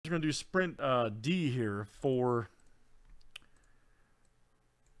we're going to do Sprint D here for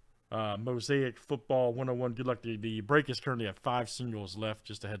Mosaic Football 101. Good luck. The break is currently at 5 singles left.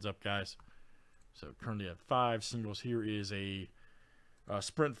 Just a heads up, guys. So currently at 5 singles. Here is a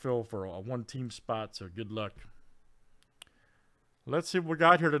sprint fill for a 1-team spot. So good luck. Let's see what we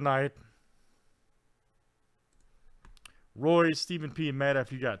got here tonight. Roy, Stephen P, and Matt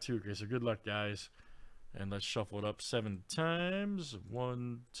F, you got 2. Okay, so good luck, guys. And let's shuffle it up 7 times.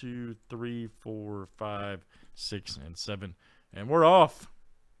 1, 2, 3, 4, 5, 6, and 7. And we're off.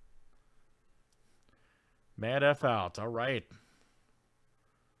 Matt F out. All right.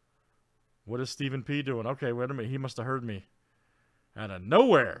 What is Stephen P doing? Okay, wait a minute. He must have heard me out of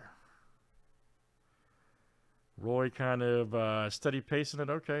nowhere. Roy kind of steady pacing it.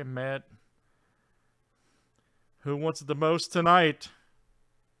 Okay, Matt. Who wants it the most tonight?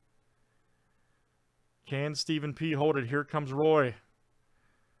 Can Stephen P hold it? Here comes Roy.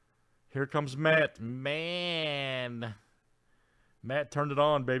 Here comes Matt. Man. Matt turned it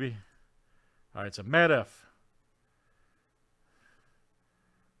on, baby. All right, so Matt F.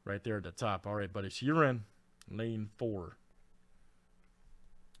 Right there at the top. All right, buddy. So you're in lane 4.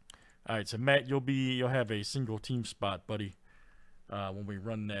 All right, so Matt, you'll have a single team spot, buddy, when we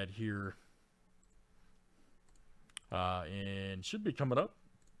run that here, and should be coming up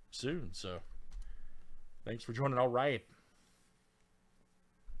soon. So, thanks for joining. All right.